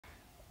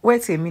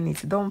Wait a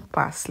minute, don't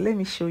pass. Let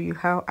me show you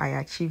how I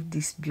achieved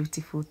this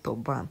beautiful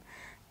turban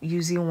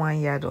using 1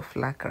 yard of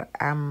lacquer.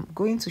 I'm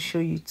going to show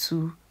you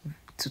 2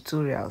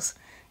 tutorials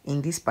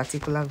in this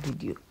particular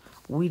video.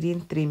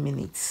 Within 3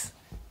 minutes,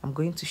 I'm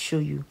going to show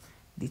you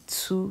the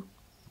 2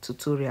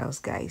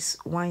 tutorials, guys.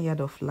 1 yard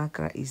of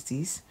lacquer is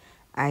this.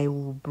 I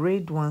will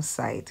braid one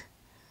side.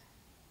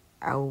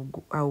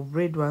 I'll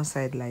braid one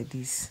side like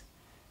this.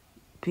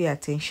 Pay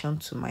attention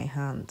to my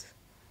hand.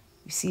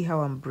 You see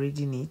how I'm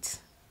braiding it?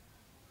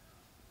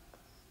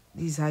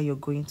 This is how you're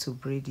going to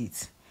braid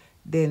it.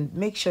 Then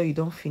make sure you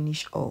don't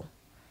finish all.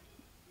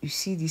 You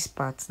see this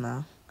part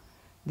now?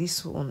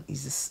 This one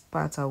is the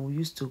part I will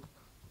use to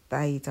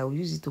tie it. I will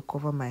use it to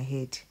cover my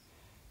head.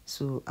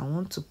 So I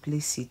want to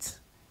place it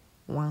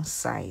one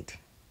side.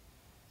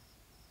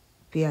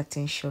 Pay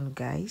attention,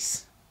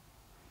 guys.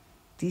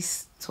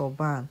 This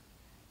turban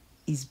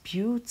is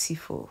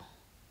beautiful.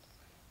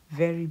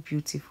 Very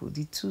beautiful.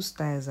 The 2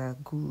 styles are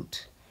good.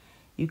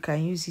 You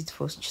can use it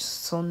for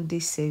Sunday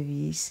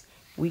service,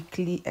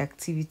 weekly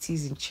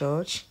activities in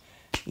church.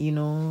 You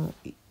know,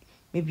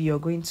 maybe you're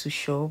going to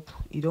shop,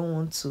 you don't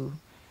want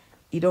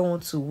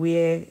to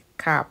wear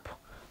cap,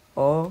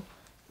 or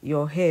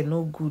your hair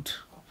no good,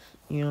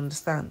 you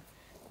understand,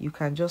 you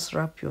can just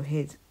wrap your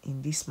head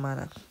in this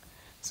manner.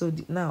 So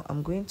now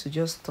I'm going to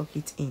just tuck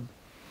it in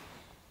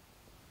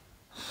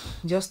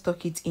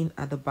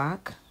at the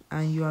back,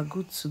 and you are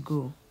good to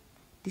go.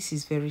 This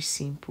is very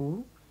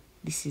simple.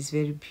 This is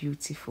very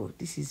beautiful.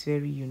 This is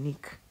very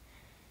unique,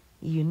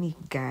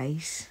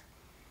 guys.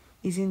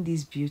 Isn't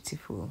this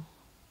beautiful?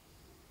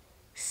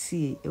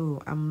 See,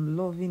 oh, I'm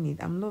loving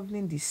it. I'm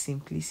loving this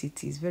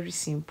simplicity. It's very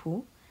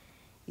simple,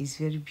 it's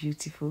very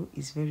beautiful,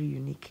 it's very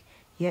unique.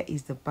 Here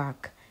is the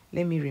back.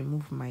 Let me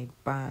remove my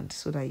band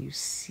so that you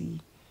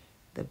see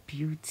the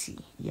beauty.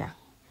 Yeah,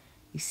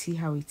 you see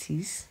how it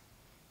is.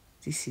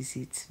 This is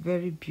it.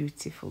 Very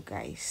beautiful,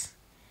 guys.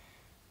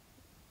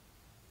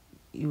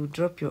 You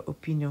drop your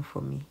opinion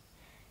for me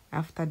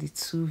after the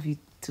 2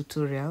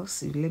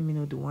 tutorials. You let me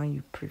know the one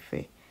you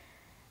prefer.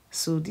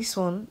 So this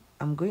one,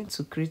 I'm going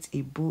to create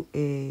a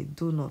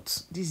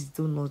donut. This is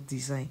donut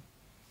design.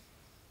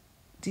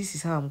 This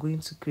is how I'm going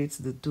to create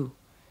the dough.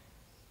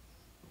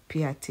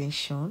 Pay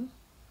attention.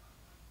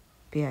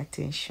 Pay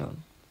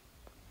attention.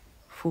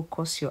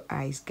 Focus your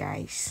eyes,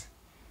 guys.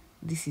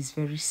 This is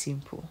very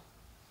simple.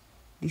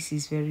 This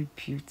is very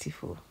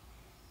beautiful.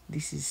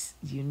 This is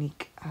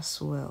unique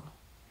as well.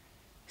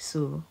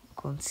 So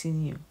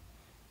continue.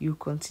 You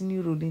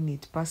continue rolling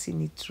it,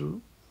 passing it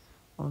through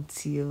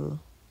until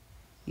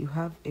you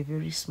have a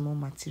very small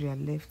material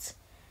left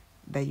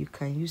that you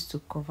can use to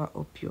cover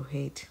up your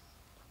head.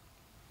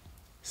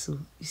 So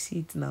you see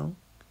it now.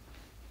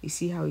 You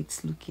see how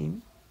it's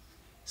looking.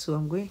 So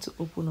I'm going to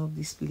open up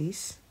this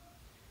place,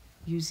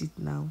 use it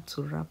now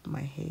to wrap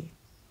my hair.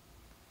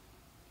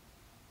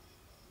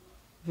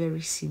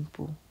 Very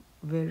simple,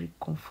 very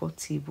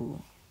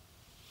comfortable.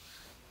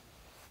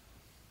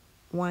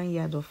 1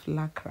 yard of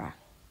lacquer,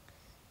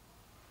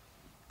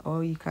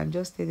 or you can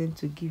just tell them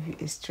to give you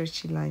a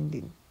stretchy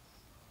lining.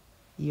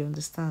 You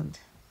understand?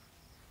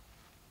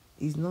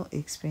 It's not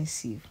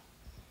expensive.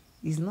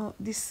 It's not,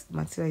 this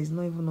material is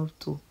not even up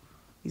to,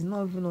 it's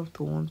not even up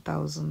to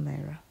 1,000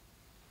 naira.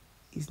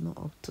 It's not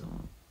up to.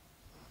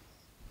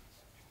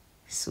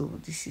 So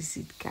this is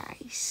it,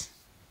 guys.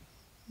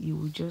 You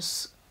will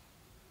just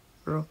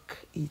rock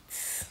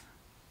it.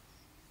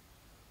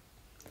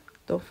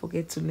 Don't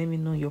forget to let me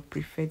know your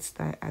preferred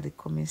style at the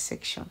comment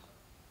section.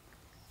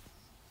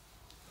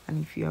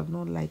 And if you have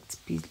not liked,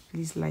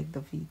 please like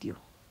the video.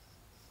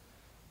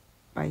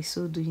 By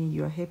so doing,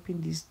 you are helping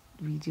this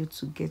video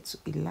to get to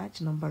a large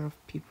number of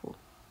people.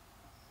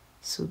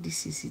 So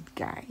this is it,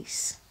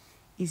 guys.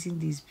 Isn't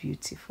this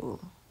beautiful?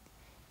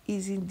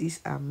 Isn't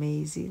this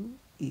amazing?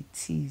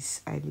 It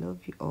is. I love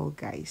you all,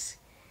 guys.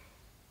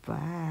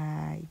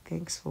 Bye.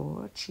 Thanks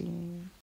for watching.